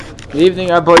Good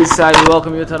evening, our boys' side. We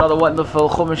welcome you to another wonderful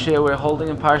Chumash here. We're holding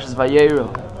in Parshas Vayera.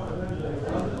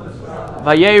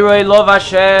 Vayera love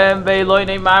Hashem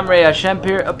be'eloinei mamrei. Hashem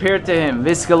appeared to him.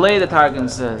 Viskalei, the Targum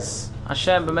says.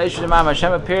 Hashem b'meishur mamrei.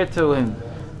 Hashem appeared to him,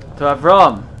 to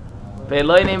Avram,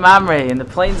 be'eloinei mamrei, in the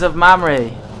plains of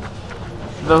Mamre.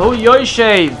 V'hu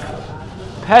yoshev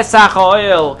pesach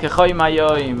ha'oil kechoy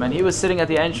mayoim, and he was sitting at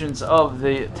the entrance of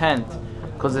the tent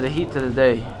because of the heat of the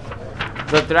day.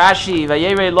 Dr. Rashi,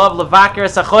 Vayera love levaker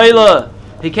sachoyla.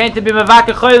 He came to be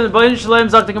mevaker choylim. Bo'in shalom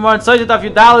zok the Gemara and Soidet of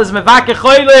Yudal is mevaker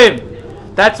choylim.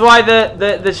 That's why the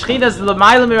Shechina is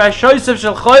l'mayla mirashoysev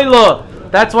shel choyla.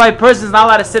 That's why a person is not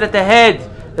allowed to sit at the head,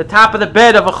 the top of the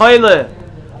bed of a choyla.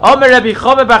 Omer Rabbi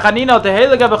Chome bar Chanina, the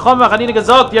heilige Rabbi Chome bar Chanina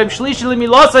gesagt, Yom Shlishi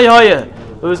limilosay hoye.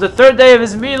 It was the third day of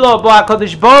his milo. Bo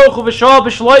HaKadosh Baruch Hu v'shol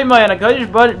b'shloimah, and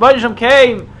HaKadosh Baruch Hu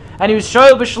came and he was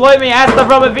shoyl b'shloimah. He asked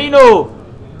Avram Avinu,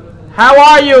 how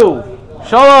are you?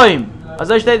 Shalom.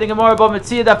 As I stated in Gemara about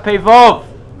Metzia Daf Pevov,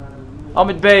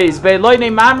 Amid Beis,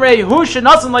 Be'eloinei Mamrei, Hu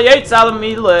shenasan la'yetz al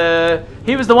Mila.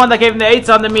 He was the one that gave him the eitz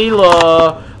on the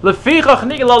Mila. Lefichach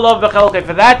nigla lov v'chelkei.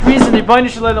 For that reason, the Rebbeinu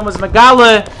Shalom was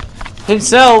Megala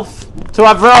himself to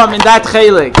Avram in that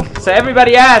chelik. So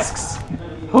everybody asks,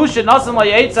 Hu shenasan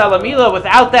la'yetz al Mila.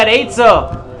 Without that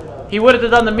eitzah, he would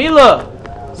have done the Mila.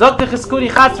 Zok the Cheskuri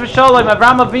Chatz v'Shalom.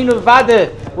 Avram Avinu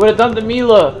Vade would have done the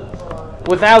Mila.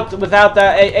 Without the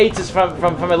eitzes from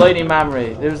Eloini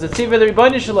Mamre. There was the tzivah of the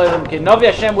Rebbeinu Shalom. Novi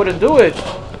Hashem wouldn't do it.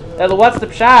 What's the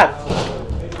pshat?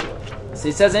 So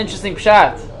he says an interesting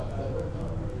pshat.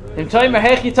 Im toimer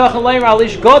hechi tachan leimer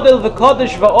alish godel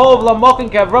v'kodesh v'ov lamokin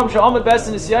k'avram she'omed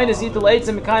besin nisyanis yitul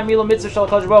eitzem mekayim milo mitzvah shal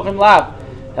kodesh baruch him lav.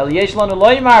 El yesh lanu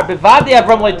leimer bevadi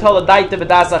Avram loitol adaita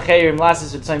b'das acherim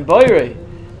lasis v'tzayin boirei.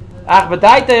 Ach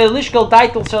b'daita elishkel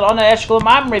daitel shel honor eshkel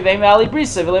mamri ve'im ali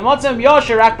brisa v'lemotzem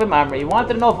yosher rak b'mamri. He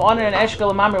wanted to know if honor and eshkel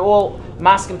and mamri all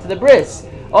masking to the bris.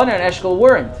 Honor and eshkel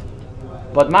weren't,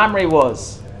 but mamri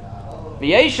was.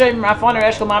 V'yeshem raf honor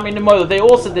eshkel mamri nemoil. They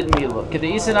also did mila.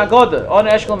 K'de isin agoda honor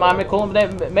eshkel mamri kolam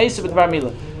b'nei meisu b'dvar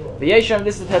mila. V'yeshem,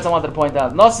 this is the text I wanted to point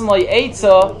out. Nosan lo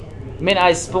eitza min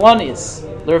aisplonis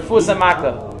l'refus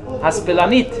amaka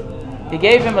haspilanit. He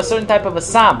gave him a certain type of a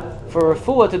sam for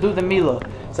refuah to do the mila.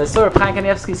 So Sir Chaim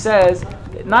Kanievsky says,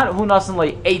 not hu nasan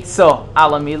loy eitza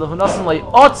ala mila, hu nasan loy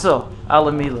otza ala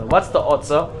mila. What's the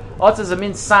otza? Otza is a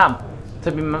min sam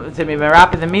to be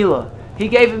merapi the mila. He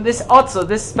gave him this otza,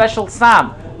 this special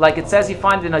sam, like it says he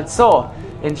finds in Itzor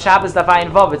in Shabbos Davayin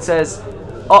Vav. It says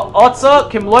otza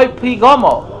kim loy pi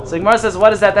gomo. So Gemara says,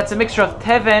 what is that? That's a mixture of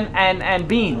teven and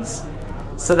beans.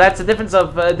 So that's a difference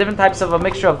of different types of a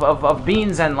mixture of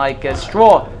beans and like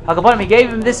straw. He gave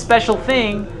him this special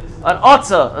thing, an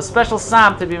otza, a special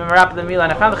sam to be merap the meal.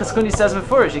 And I found the Cheskuni says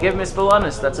before, he gave him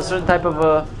ispelonis. That's a certain type of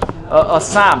a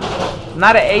sam,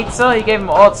 not an eitza. He gave him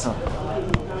otza.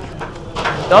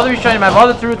 The other Rishonim have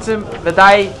other truthim.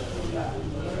 V'dai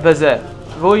v'zeh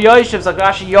v'hu yoshev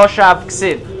zakrashi yoshav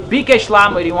ksiv bikesh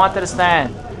lamoid. He wanted to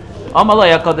stand.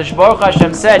 Amalei HaKadosh Baruch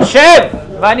Hashem said, Shev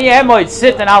v'ani emoid,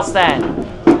 sit and I'll stand.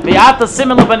 V'yata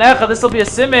simen l'banecha, this will be a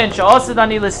simen. She'osid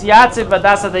ani l'siyatziv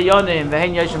v'das ha'dayonim.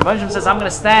 V'hen Yoshem Bonshim says, I'm going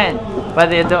to stand by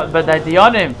the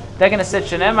dayonim. They're going to sit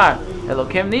shenemar.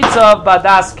 Elokim nitzav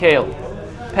b'das keil.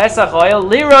 Pesach oil.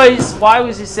 Lirois, why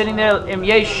was he sitting there? Im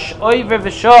yesh oiver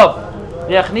v'shov.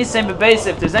 V'yachnisem b'beis.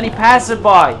 If there's any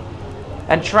passerby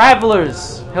and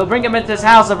travelers, he'll bring him into his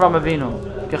house of Avram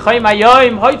Avinu. K'choy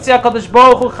mayoim, hoitzi HaKadosh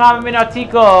Baruch Hu cham min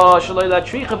atika, shaloi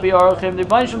latricha b'yorachim. The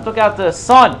Bonshim took out the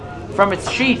sun from its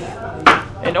sheath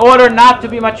in order not to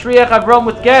be matriach Avram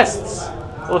with guests.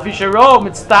 Well, if you sharo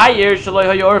mitztayer shaloi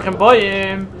hayorchim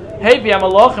boyim, hey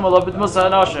b'yamalachim alav b'dmusa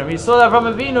hanoshim. He saw that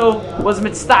Avram Avinu was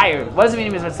mitztayer. What does it mean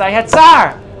he was mitztayer? He had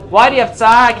tzar. Why do you have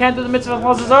tzar? I can't do the mitzvah of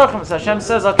Moses Zorchim. So Hashem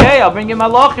says, okay, I'll bring you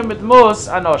malachim b'dmus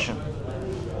hanoshim.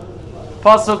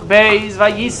 Pasuk Beis,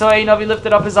 Vayiso Einav, he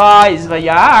lifted up his eyes,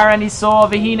 Vayar, and he saw,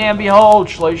 Vihine, and behold,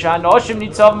 Shloisha Hanoshim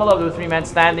Nitzav Malav, there were 3 men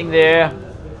standing there.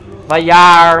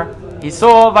 Vayar, he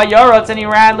saw Vayaratz, and he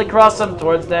ran across them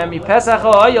towards them. He Pesach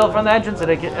O'oyel from the entrance of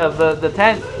the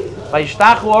tent.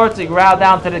 Vayishtachu Ortz, he bowed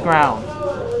down to the ground.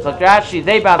 So Rashi,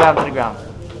 they bowed down to the ground.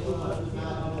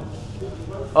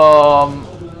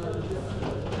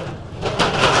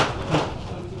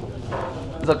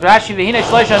 So Rashi, Vihine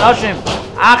Shloisha Hanoshim.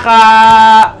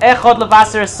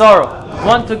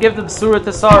 One to give the B'sura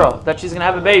to Sarah that she's going to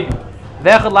have a baby.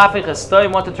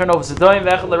 One to turn over Zedoim.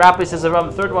 Says Avram.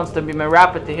 The third one's to be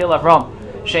merapet to heal Avram.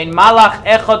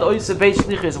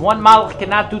 One malach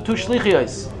cannot do 2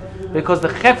 shlichiyos because the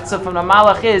cheftza from the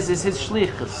malach is his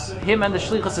shlichus. Him and the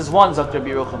shlichus is one, Dr.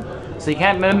 Biruchim. So he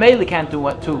can't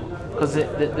do 2 because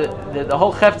the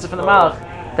whole cheftza from the malach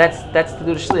That's to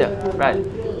do the shliach, right?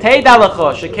 Tei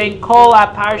dalacha shekain kol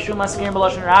aparshu maskim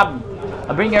b'loshen rabbim.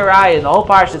 I bring a raya in the whole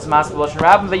parsha. It's maskim b'loshen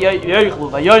rabbim v'yoichlu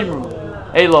v'yoimru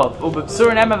elov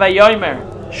ubepsur nema v'yoimer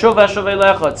shuva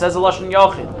lecha. It says a loshen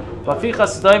yochid.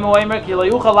 V'fichas doim oimer ki lo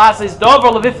yuchal lasis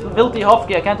dover levilti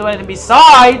hofki. I can't do anything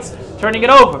besides turning it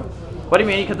over. What do you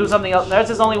mean? You can do something else.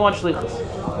 There's only one shlichus.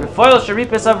 Refoil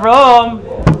sharipis Avrom.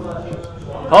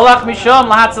 Holach misham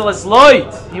lahatzel es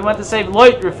loit. He went to save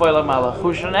loit refoil malach.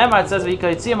 Hushan emar, it says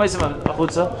v'yikayitziyam oisim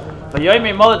achutza.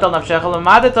 V'yoymi molet al nafshechel.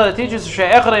 Madeta, the teachers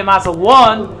she'echadei masel,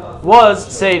 one was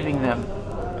saving them.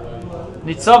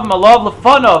 Nitzav malav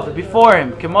lefonov, before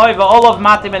him. Kemoi v'olov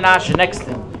mati menashe, next to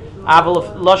him.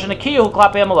 Aval loshen akiya who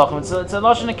klapi emalachim. It's a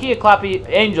loshen akiya klapi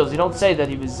angels. You don't say that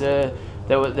he was. The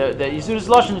Yisudas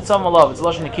loshen nitzav malav. It's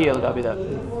loshen akiya. It'll be that.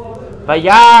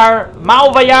 Vayar, Mao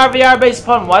Vayar based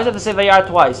upon. Why does it have to say Vayar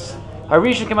twice?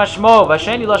 Harisha Kamashmo,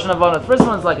 Vasheni Lashon Avon. The first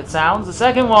one is like it sounds. The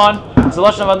second one is a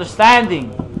Lashon of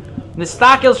understanding.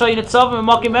 Nistakel Shayin Itzavim and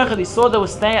Mokim Echad. He saw they were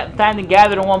standing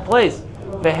gathered in one place.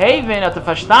 Behaving at the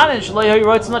Fashtanen, Shalei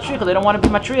Hoyroitz Matricha. They don't want to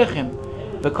be Matriachim.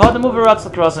 The Kodem Uvarotz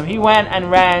Lakrosim. He went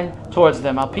and ran towards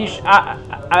them.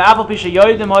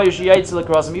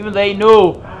 Even they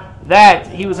knew that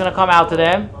he was going to come out to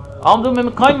them.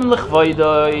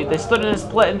 They stood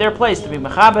in their place to be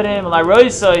mechaberim,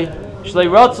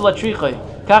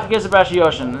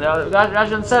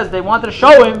 Rashi says they wanted to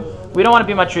show him we don't want to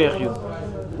be matriach you.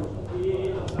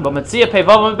 But Metzia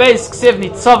Pevav Beis Ksiv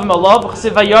Nitzav Malav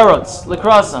Ksiv Vayorotz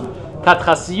Likrosam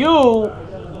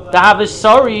Katchasiu Dahavish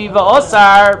Sori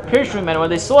Vaosar Pirshrimen. When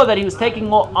they saw that he was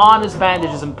taking on his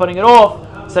bandages and putting it off,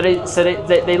 so they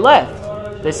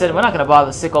left. They said, we're not going to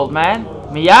bother the sick old man.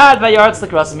 Miyad Vayorotz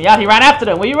Likrosam. Miyad, he ran after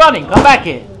them. Where are you running? Come back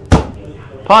here.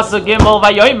 Pasuk Gimel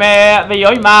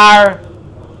Vayoymar.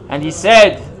 And he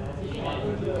said,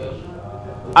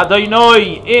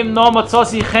 Adonai im no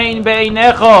matzosi chein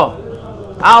be'einecho.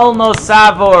 Al no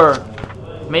savor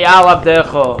me'al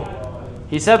abdecho.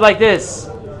 He said like this,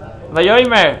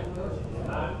 Vayomer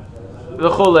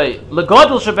v'chulei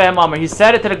legodel shebehem amar. He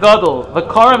said it to the godel.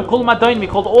 V'karem kul madoin. He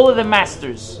called all of the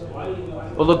masters.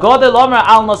 V'legodel amar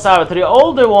al no savor. To the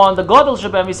older one, the godel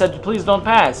shebehem, he said, please don't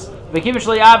pass. V'kim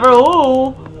shlei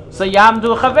avru. So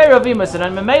yamdu chaver avimus,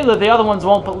 and memela the other ones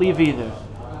won't leave either.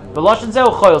 V'loshen zeu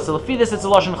choil. So lefi this, it's a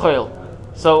loshen choil.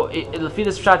 So, lefi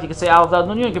this pshat, you can say al dad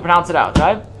nun, you can pronounce it out,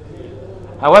 right?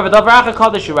 However, davar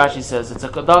kodesh, Rashi says it's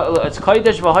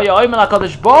kodesh v'haya oimel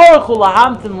kodesh baruch hu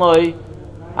lahamtin loy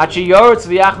achi yorutz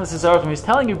v'yachnas his orchim. He's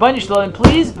telling you, Banish Lolim,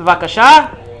 please,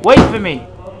 v'vakasha, wait for me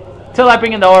till I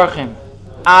bring in the orchim.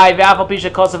 Ay v'afal pisha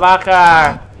kosav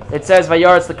achar. It says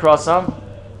vayorutz the krosam.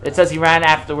 It says he ran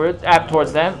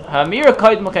towards them. Hamira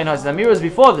koid mukain haz. The mirror is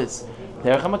before this.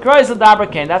 That's how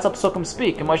Psukim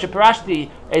speak. Moshe Parashti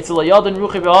etzel yodin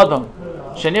ruchi be'adam.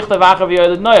 Shenichtav achav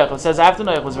yodin Noach. It says after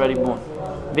Noach was already born.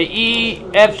 Ve'i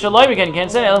ef shaloi again can't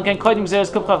say elam can kodim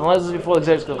gzeres kubchav unless it was before the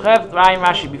gzeres kubchav. Ryan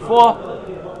Rashi before.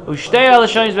 Ushtei al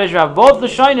shonis beish Rav. Both the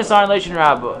shonis are in Lashon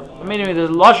Rabbah. Meaning the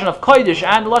lashon of kodesh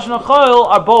and the lashon of choil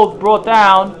are both brought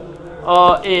down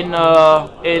in the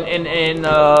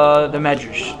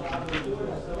Medrash.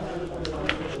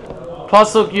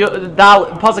 Pasuk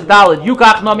Daled,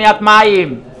 Yukach Nomiat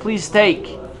Mayim. Please take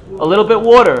a little bit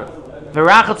water.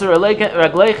 V'rachatzu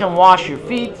ragleichem, wash your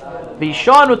feet.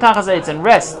 V'yishanu tachas eitz, and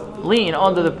rest, lean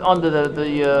under the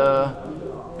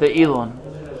elon,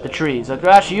 the trees.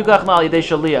 Rashi Yukach Mal Yidei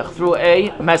Shaliach, through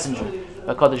a messenger.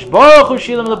 Hakadosh Baruch Hu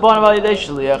Shilam L'Bonav Al Yidei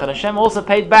Shaliach, and Hashem also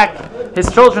paid back his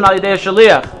children Al Yidei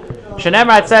Shaliach.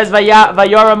 Shenemar, it says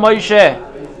Vayora Moshe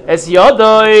Es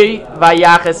Yodoi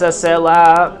Vayaches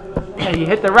Asela. He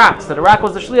hit the rock, so the rock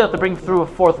was the shliach to bring through a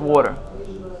fourth water.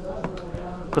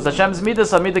 Because Hashem's midah,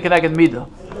 so midah connected midah.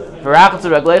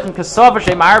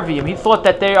 He thought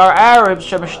that they are Arabs,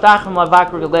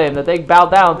 that they bow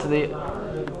down to the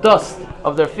dust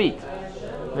of their feet.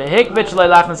 He was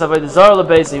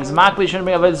makli, shouldn't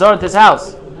bring avodah zarah into his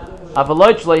house.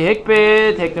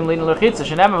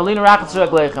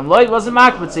 Lloyd wasn't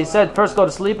makli, so he said, first go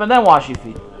to sleep and then wash your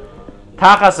feet.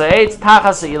 Tachas eitz,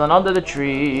 tachas ilan, under the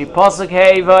tree. Pasuk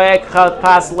hey v'ekchat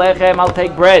pas lechem. I'll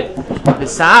take bread.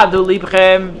 V'sadu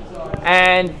libchem,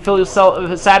 and fill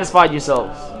yourself, satisfied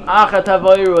yourselves. Achat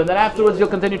avoyru, and then afterwards you'll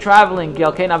continue traveling.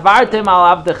 Yalkein avartem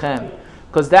al avdechem,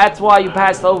 because that's why you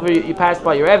passed over. You passed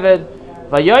by your eved.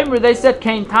 Vayoyimru, they said,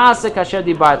 Kein tasek asher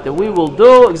dibarte. We will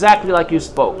do exactly like you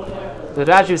spoke. The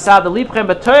Rashi v'sadu libchem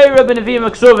b'toyre b'nevim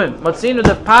aksuvim. Matzinu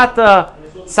the pata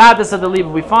sadus of the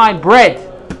libra. We find bread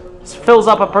fills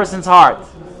up a person's heart.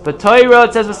 But Torah,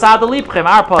 it says v'sada libchem,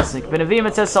 our pasuk. B'nevim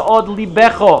it says sa'od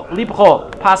libcho,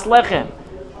 pas lechem.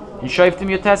 In shoiftim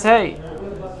yotes hey.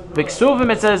 B'ksuvim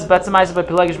it says Betzemaisa by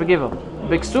Pelagish Begiva.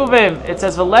 B'ksuvim it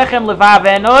says V'lechem levav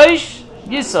enoish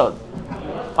yisod.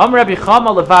 Rabbi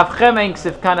Chama levavchem ein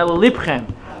ksiv kana lelipchem.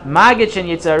 Magich and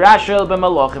Yitzhara shel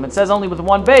b'malachim. It says only with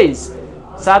one base.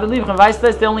 Sad lelipchem.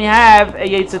 Vaistes they only have a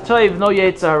Yitzhatoiv, no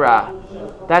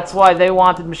Yitzhara. That's why they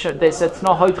wanted. They said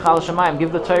no hoit chal shemayim.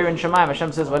 Give the Torah in shemayim.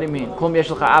 Hashem says, what do you mean? Klum yesh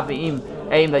lecha avim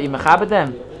aim that you mechabed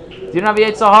them. You don't have a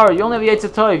Yitzhara. You only have a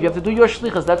Yitzhatoiv. You have to do your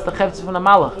shlichus. That's the chefetz from the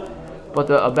malach. But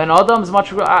the Ben Adam is a much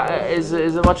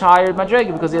higher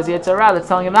madrega because he has Yitzhara that's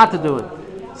telling him not to do it.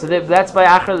 So that's by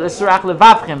Achar Surach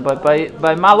Levavchem, but by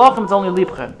Malachim it's only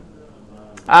Lipchem.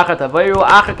 Achar Tavayru,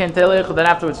 Achar can tell you, then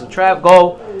afterwards to trap,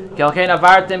 go. Kelkein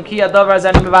Avartim, Ki Adavar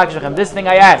Zanim Mevakshechem. This thing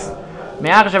I asked.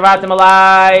 Me'achar Avartim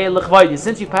Alai Lechvoidi.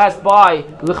 Since you passed by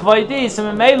Lechvoidi, so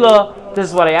Memela, this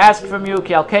is what I asked from you.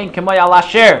 Kelkein Kemoy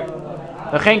Alasher.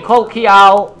 Kelkein Kol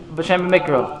Kial. B'shem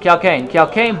Mikro,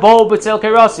 Kialkein Bo B'tzel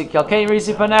Kerosi, Kialkein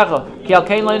Risi Panecha,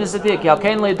 Kialkein Leinisadik,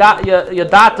 Kialkein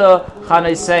Yadata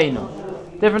Chaneiseinu.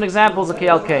 Different examples of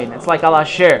Kialkein. It's like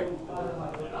Al-Asher.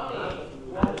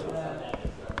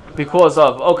 Because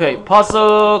of,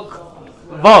 Pasuk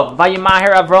Vav,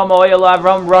 Vayimaher Avram Oyel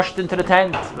Avram rushed into the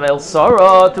tent, Vel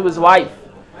Sora to his wife.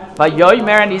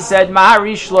 Vayoymer, and he said,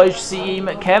 Mahari Shloish Siim,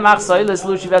 Kemach Soilis,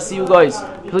 Lushi Vasiu guys.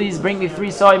 Please bring me 3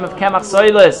 soim of Kemach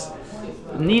Soilis.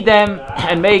 Knead them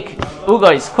and make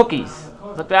ugais, cookies.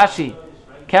 Like Rashi.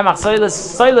 Kemach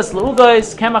soilis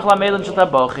l'ugais, kemach lamelin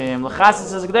shetabochim. L'chasis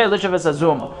says g'day lishav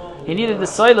azum. He needed the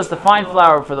soilis, the fine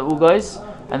flour for the ugais,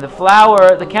 and the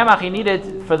flour, the kemach he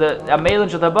needed for the amelin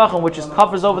shetabochim, which is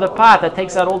covers over the pot that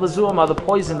takes out all the zuma, the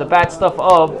poison, the bad stuff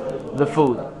of the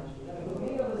food.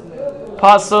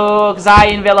 Pasuk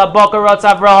zayin vela boker rotz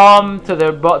Avraham to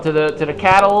the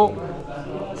cattle,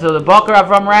 to the boker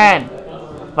Avram ran.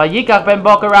 Vayikach ben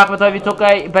Boker Rachmatovi took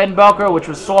a ben Boker which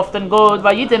was soft and good.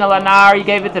 Vayitin alanar, he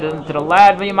gave it to the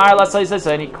lad. Vayimar lasoises,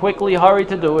 and he quickly hurried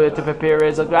to do it to prepare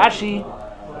his Rashi.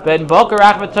 Ben Boker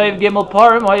Rachmatov Gimel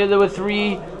Parim. There were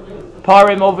 3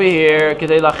 Parim over here.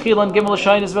 Kedei lachilan Gimel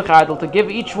Shainis v'chardel, to give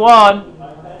each one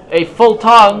a full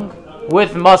tongue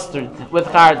with mustard, with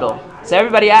chardel. So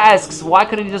everybody asks, why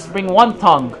couldn't he just bring 1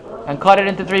 tongue and cut it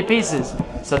into 3 pieces?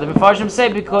 So the Mefarshim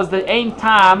say because the ein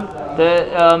tam,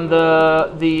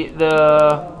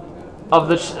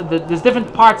 there's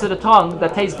different parts of the tongue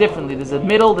that taste differently. There's the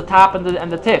middle, the top, and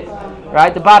the tip,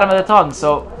 right? The bottom of the tongue.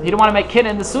 So he didn't want to make kin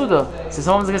in the Suda. So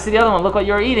someone's going to see the other one. Look what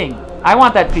you're eating. I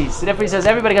want that piece. So therefore he says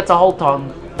everybody gets a whole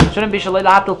tongue. Shouldn't be shalei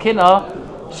lahatel kina,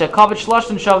 shekavit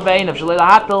shloshtin shav ve'inav shalei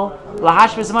lahatel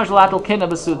lahash v'samar shalahatel kina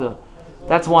b'suda.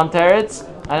 That's one teretz,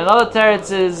 and another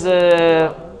teretz is.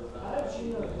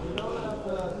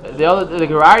 The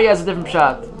Gerari has a different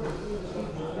shot.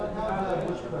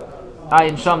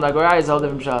 In Sham, the Gerari has a whole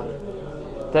different shot.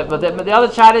 But the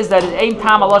other shot is that it ain't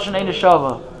tam aloshan ain't a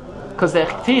shava, because the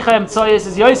chticha emtsoyes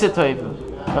is yoyse toivu,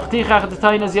 the chticha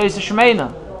chtayin is yoyse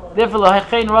shmeina. Therefore,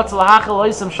 lahechein rotz lahachel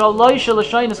loisam shal loisha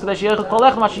l'shaynis kadesh yechel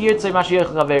kolech mashiyirtzei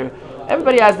mashiyechel gaver.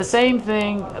 Everybody has the same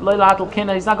thing. Leilahatel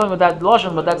kina. He's not going with that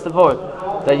loshan, but that's the word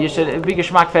that you should be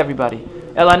geschmack for everybody.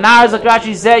 Elanar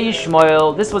zakrachi zeh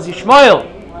Yishmael. This was Yishmael.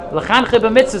 L'chanche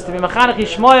b'mitzvahs, to be mechanech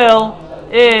Yishmael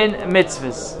in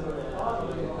mitzvahs.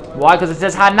 Why? Because it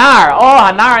says Hanar. Oh,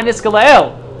 Hanar and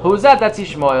Iskalael. Who is that? That's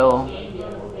Yishmael.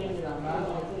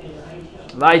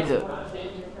 Weiter.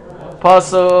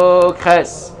 Pasuk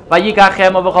Ches. Vayikach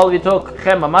chemo v'chol v'tok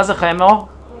chemo. Maza chemo?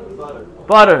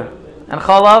 Butter. And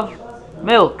cholav?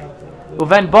 Milk.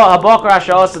 Uven habokar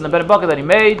ashos, and the ben bakar that he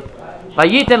made.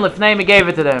 Vayitin lifneim, he gave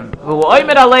it to them.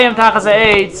 V'oimed aleim tachas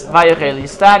ha'etz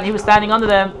vayachel. He was standing under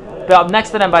them, next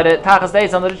to them by the tachas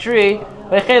ha'etz under the tree.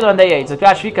 Vayachel, and they ate. So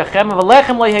Gash vikach chemo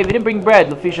v'lechem loyhev. He didn't bring bread.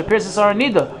 Lefisha pierces Sarah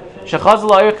nida. Shechaz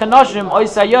lo'oyer chanoshim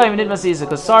oisayim nid masisa.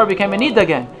 Because Sarah became a nida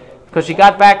again, because she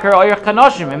got back her oyer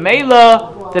chanoshim. And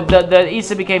Meila, the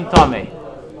Isa became tamei.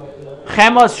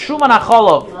 Chemo is shuman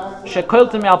acholov.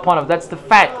 Shekoltem alponov. That's the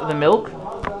fat of the milk.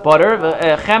 Butter.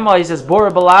 Chemo, he says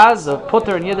bora balaz.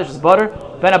 Putter in Yiddish is butter.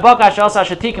 Ben abakash also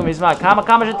shatikim izmak. Kama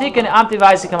shatikim amti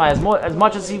vaisikamai. As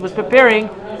much as he was preparing,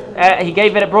 he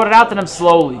gave it, brought it out to them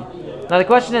slowly. Now the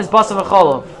question is basav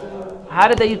v'cholov. How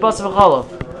did they eat basav v'cholov?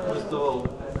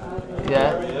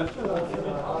 Yeah.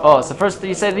 Oh, so first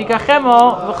you say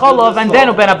vikachemo v'cholov and then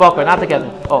uben abakar, not together.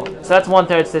 Oh, so that's one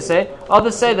teretz they say.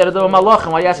 Others say that they're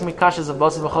malachim. Why are you asking me kashas of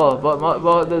basav v'cholov?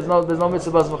 But there's no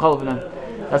mitzvah basav v'cholov in them.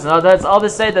 That's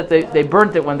others say that they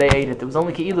burnt it when they ate it. It was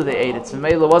only ki'ilu they ate it. So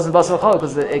maybe it wasn't basav v'cholov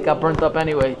because it got burnt up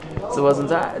anyway. So it wasn't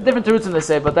different terutzim they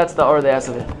say, but that's the order they asked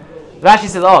of it. Rashi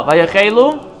says, oh,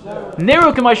 vayachelu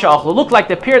niru k'may sha'achlu, look like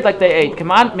they appeared like they ate.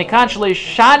 Mikan shalei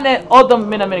shane odam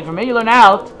min haminik. From here you learn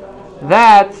out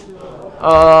that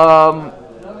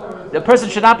the person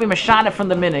should not be meshana from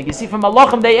the minig. You see, from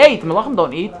malachim they ate. Malachim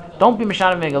don't eat. Don't be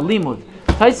meshana minig. A limud.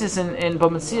 Taisis in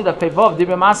Bamatzia the Pevov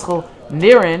Dibra Maschel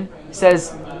Nirin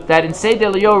says that in Seder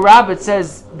Leo Rab it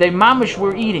says they mamish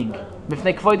were eating.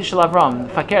 Mifnei kvoidi shel Avram.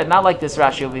 Fakir, not like this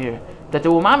Rashi over here. That they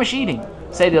were mamish eating.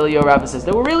 Seder Leo Rab says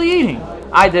they were really eating.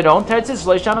 They don't. They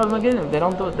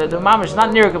don't do the mamish.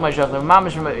 Not near Kamashach. They're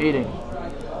mamish from eating.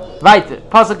 Right.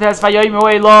 Pasuk says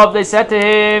Vayoyim love. They said to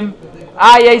him,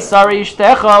 Aye, sorry,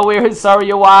 Ishtecha, where is sorry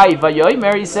your wife? Vayoyim,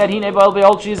 he said, Hine bal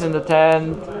behold, she's in the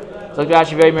tent. So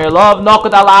Rashi very merry love.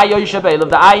 Nokod al ayoy shabelov.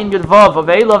 The ayin yudvav of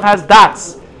Elov has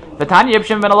dots. V'tani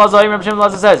Yibshim ben Elazar, Yibshim ben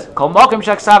Elazar says, Kol mokim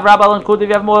shaksav rabal and kudiv,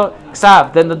 you have more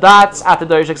ksav. Then the dots at the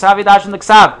doyer shaksav yidash and the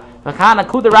ksav. V'chana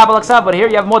kudiv rabal ksav, but here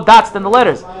you have more dots than the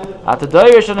letters. At the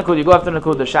doyer and the kudiv, you go after the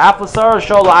kudiv. Sha'af l'sar,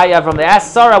 shol ayah from the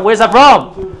ask Sarah, where's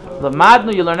Avram? The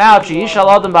madnu, you learn out. She ishal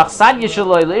adam bachsan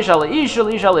yishaloi ishal ishal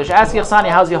ishal ish. Ask Yachsani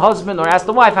how's your husband, or ask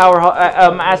the wife how her.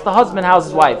 Ask the husband how's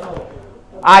his wife.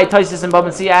 Taisis and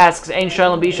Babansi asks Ein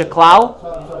Shalom Bisha Klal.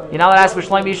 You're not allowed to ask for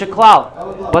Shalom Bisha Klal.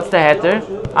 What's the heter?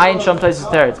 Ein Shalom Taisis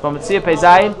Teretz. Babansi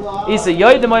Peizayin. Isa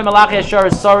Yoidemoy Malachi Ashar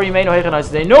sorry Meinu Hechanos.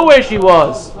 They know where she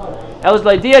was. Elis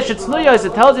Laidia Shitznuya.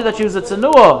 It tells you that she was a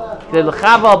Tsanua. They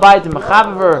l'chava al bayit and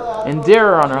mechaver endear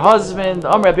her on her husband.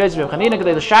 Omer Rabbi Yosef Chanina.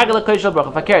 They l'shagel a koshel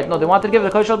bracha. Fakert. No, they wanted to give her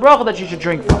the koshel bracha that she should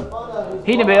drink from.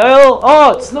 Hine be oil.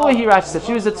 Oh, Tsanua. He Rashi said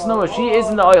she was a Tsanua. She is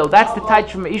in the oil. That's the type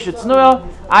from Isha Tsanua.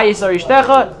 Ayis or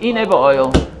Ishtecha. Hine be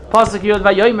oil. Pasuk Yod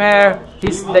Vayomer.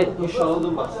 He's. I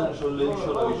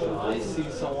see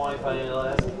some wife. I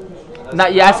ask.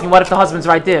 Not you asking what if the husband's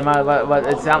right there?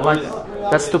 It's not like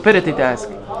that's stupidity to ask.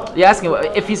 You're asking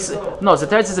if he's no. So the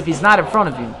third says if he's not in front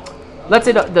of you. Let's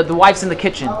say the wife's in the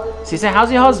kitchen. So you say,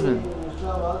 how's your husband?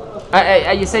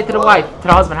 You say to the wife, to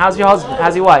the husband, how's your husband?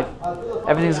 How's your wife?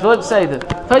 Everything's good? Say that.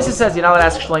 Taisus says, you're not allowed to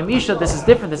ask Shloim Misha. This is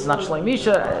different. This is not Shloim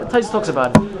Misha. Taisus talks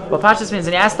about it. But Pashas means,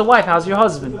 and you ask the wife, how's your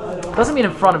husband? It doesn't mean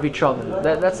in front of each other.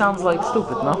 That sounds like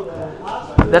stupid, no?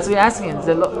 That's what you're asking. It's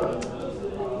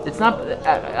not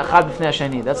Achad B'fnei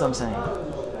Hasheni. That's what I'm saying.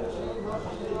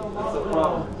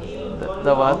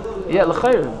 The what? Yeah,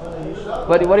 l'chayr.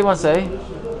 What do you want to say?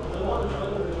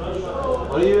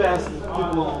 What do you ask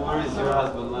people, where is your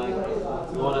husband? Like,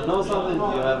 you want to know something? Do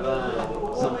you have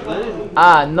some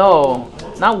planning? No.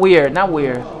 Not weird.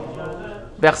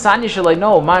 Bechsani shalai,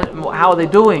 no. How are they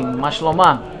doing? Ma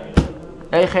shlomah.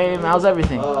 Eichem, how's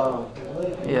everything?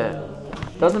 Yeah.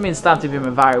 Doesn't mean stop to be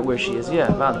mevar where she is.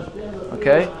 Yeah, valid.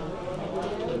 Okay.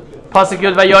 Pasuk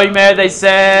Yud Vayomer, he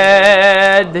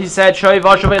said, Shoi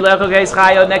Vashav Elecho Geis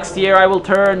Chayo, next year I will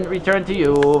return to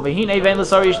you. V'hinei vein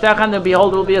l'sari ishtechan, and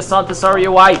behold, will be a son to Sarah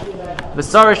your wife.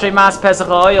 V'sarah Sheimas Pesach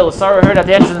HaOyel, Sarah heard at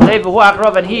the entrance of the day, v'hu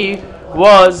achrav, and he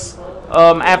was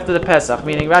after the Pesach.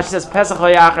 Meaning, Rashi says, Pesach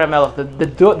HaYachar Melech,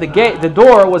 the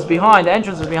door was behind, the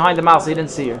entrance was behind the mouth, so he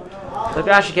didn't see her. But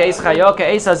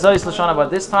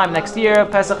this time next year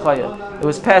Pesach Chaya. It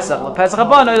was Pesach. Pesach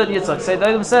Haba Noilad Yitzchak. Say the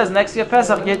Edom says next year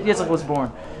Pesach Yitzchak was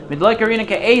born. Midloi Karina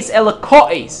Ke'es Ela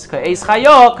Ko'es Ke'es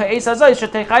Chaya Ke'es Hazois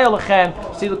Shetei Chaya Lechem.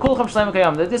 See the Kulcham Shleim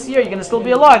Kayom. That this year you're going to still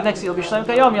be alive. Next year you'll be Shleim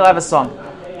Kayom. You'll have a son.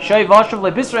 Shei Vashav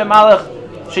LeBisrei Malach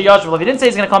Sheyashav. If he didn't say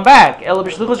he's going to come back, Ela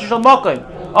Bishluchus Shishal Mokim.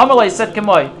 Amalei said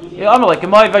Kemoy. Amalei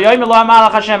Kemoy Vayoyim Lo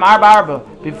Malach Hashem Arba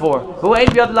before. Who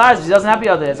ain't beyond lives? He doesn't have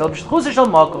beyond this. Ela Bishluchus Shishal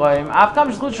Mokim. After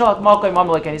Bishluchus Shishal Mokim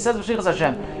Amalei, and he says Bishluchus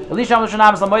Hashem. Elisha Amal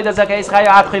Shonam Slamoy Dazek Eis Chaya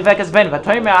Ad Chivekes Ben.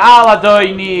 Vatoyim Al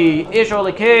Adoini Ishor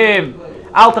Lekim.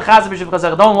 Al Techaz Bishluchus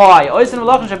Chazar. Don't lie. Oisin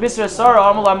Melachim Shabisra Sarah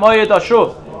Amalei Moyed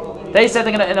Ashuv. They said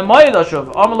they're in a Moyed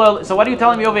Ashuv. Amalei. So what are you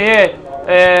telling me over here?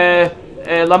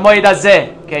 La Moed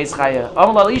Azeh, Keis Chaya.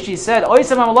 Amar Lishi said,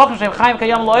 Oisem Amalachim Shem Chaim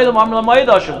Kayam Lo'elam Amar Moed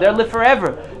Ashuv. They'll live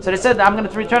forever. So they said, I'm going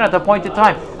to return at the appointed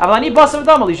time. Avalani Basav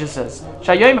Dam, Elisha says.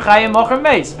 Shayim Chayim Mocher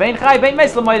Meis. Bein Chay, Bein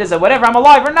Meis La Moed Azeh. Whatever, I'm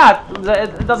alive or not,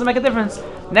 it doesn't make a difference.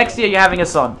 Next year you're having a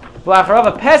son.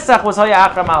 But Pesach was Hoya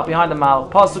Achra Mal, behind the Mal.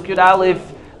 Pasuk Yud Aleph.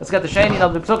 Let's get the Shani. Now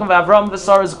the Psukim of Avram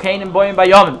V'Sarah is Canaan Boyim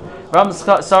Bayomim.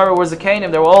 Avram Sarah was a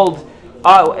Canaan. They were old,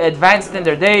 advanced in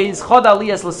their days. Chod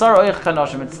Aliyas L'Sarah Oich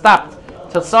Chanoshim. It stopped.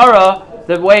 Till Sarah,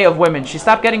 the way of women, she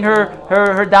stopped getting her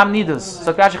dam nidus.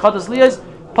 So Kashi Chodas Liyas,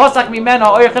 Pasak Mimena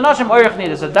Oirich Anoshim Oirich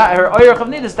Nidus. So that her Oirich of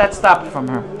Nidus that stopped from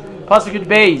her. Pasuk Yud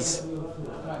Beis.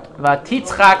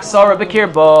 Vatitzchak Sarah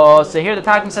Bekirbo. So here the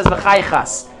Targum says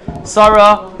V'chaychas.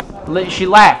 Sarah, she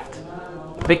laughed.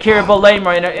 Bekirbo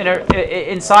Leimer in her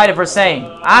inside of her saying,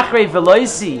 Achrei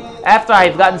Veloisi. After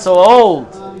I've gotten so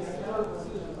old.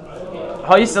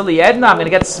 I'm going to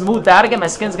get smoothed out again. My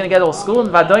skin's going to get all schooled.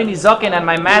 And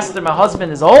my master, my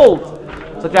husband, is old.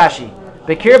 So Rashi,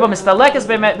 Bekirba mistalekes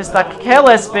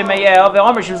mistakeles b'meyeh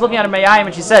ve'omer. She was looking at a meyayim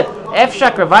and she said, "Ef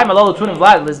shakravayim alolu tunim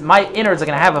vlad. My innards are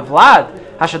going to have a vlad.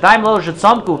 Hashadayim lo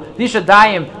shetzamku. These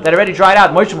shadayim that already dried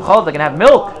out. Moishim chol. They're going to have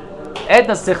milk.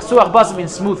 Edna tichsuach basim in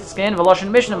smooth skin.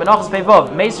 Veloshin mishnah benochas pevov.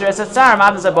 Meiser esetzar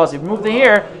madnas abasi. Remove the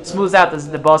hair, smooths out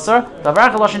the basar.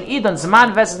 Davarach veloshin idan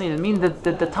zman vesed needed. Mean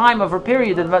the time of her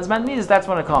period that zman needs. That's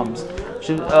when it comes.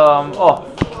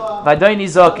 Vaydoini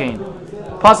zokin.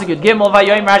 Pasuk Yud Gimel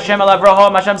Vayoyim Hashem El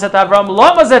Avraham. Hashem said to Avraham,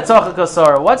 Loma zet tzachak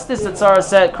asara. What's this that Sarah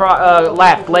said?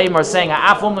 Laughed, blame, or saying,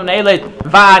 Afum nuneilet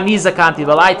va'anizakanti.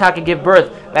 But I taka give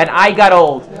birth, and I got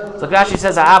old. So Rashi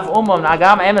says, Af umam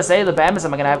agam emes eilet be'emes.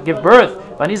 I'm going to give birth.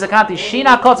 Va'anizakanti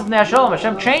shina kotzav bnei Hashem.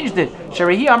 Hashem changed it.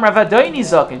 Sherihi amra v'adoyni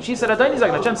zaken. She said adoyni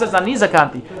zaken. Hashem says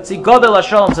anizakanti. See, Godel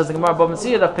Hashem says the Gemara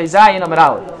Bavasiyah of Peizayin Amar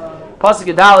Aleph. Pasuk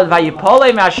Yudalid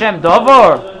Vayipolei me'Hashem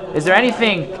dovor. Is there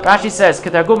anything, Rashi says,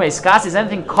 Ketargume Iskas, is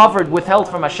anything covered, withheld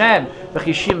from Hashem?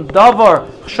 B'chishim davar,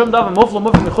 chshum davar, muflo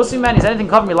muflo mechusim man, is anything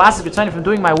covered, milasik, returning from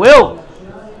doing my will?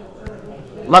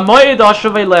 Lamoyed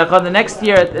ashuvei lecha, the next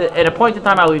year, at a point in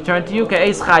time, I will return to you,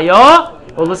 ke'ez chaya,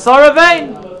 or l'sara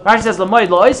vein. Rashi says, Lamoyed,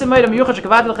 lo'oisim moed amiyuchad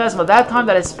shekavad l'chesma, that time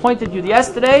that I pointed you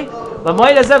yesterday,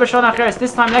 Lamoyed azeh b'shon acheres,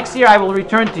 this time next year, I will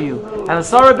return to you. And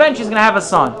l'sara vein, she's going to have a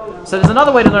son. So there's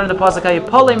another way to learn the pasuk,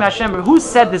 Hayipolei Hashem, who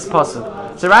said this pasuk?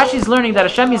 So Rashi is learning that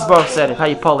Hashem Yisbarach said it.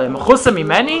 Hayipolei mechusa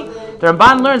mimeni. The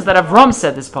Ramban learns that Avram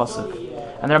said this pasuk,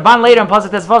 and the Ramban later in pasuk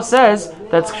Tesvav says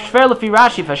that's shver lefi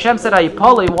Rashi. If Hashem said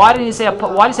Hayipolei, why did he say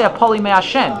Hayipolei me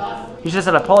Hashem? He just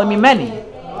said Hayipolei mimeni.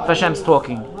 If Hashem's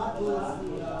talking.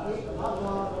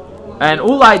 And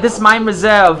Ulai, this Maim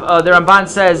Rezev, the Ramban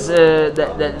says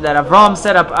that Avram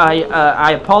said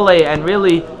Hayipolei, and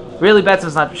really Betzim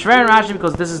is not Shver and Rashi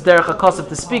because this is Derech HaKosef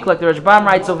to speak like the Rashbam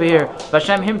writes over here.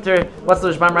 Vashem Himter, what's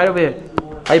the Rashbam right over here?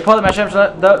 Hayipolim Hashem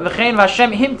V'chein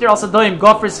Vashem Himter also doim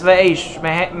Gofris Ve'esh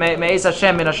Me'ez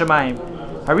Hashem Min HaShemayim.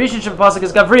 Harishin Shem Pasuk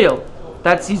is Gavriel.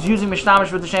 That's he's using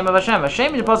Mishnamish with the Shem of Hashem.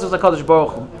 Hashem in the Pasuk is like Kodesh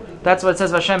Baruch Hu. That's what it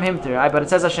says Vashem Himter. But it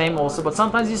says Hashem also. But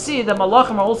sometimes you see that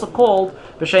Malachim are also called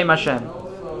B'Shem Hashem.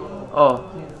 Oh,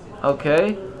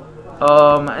 okay.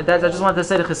 I just wanted to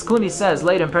say that Chizkuni says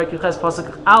later in Perek Yuches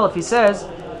Pasuk Aleph, he says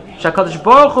Shakadosh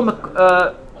Baruch Hu,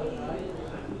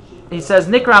 he says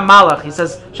Nikra Malach, he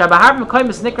says Shabahar Mekoyim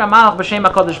Nikra Malach b'Shem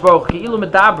Hakadosh Baruch Hu Ki Ilu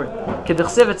Medaber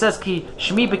Kedechsev, it says Ki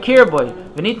Shmi Bekirboy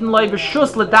V'Nitin Loi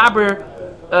B'Shus Ledaber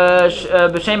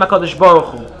b'Shem Hakadosh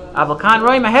Baruch Hu Aval Kan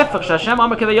Roy Mehefach Hashem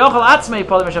Amar Kevayochal Atzmei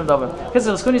Polim Hashem Davar. Because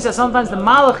Chizkuni says sometimes the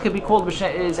Malach could be called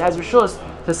has B'Shus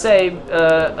to say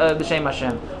b'Shem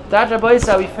Hashem. That Rabbi,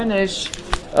 we finish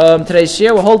today's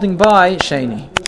share. We're holding by Sheni.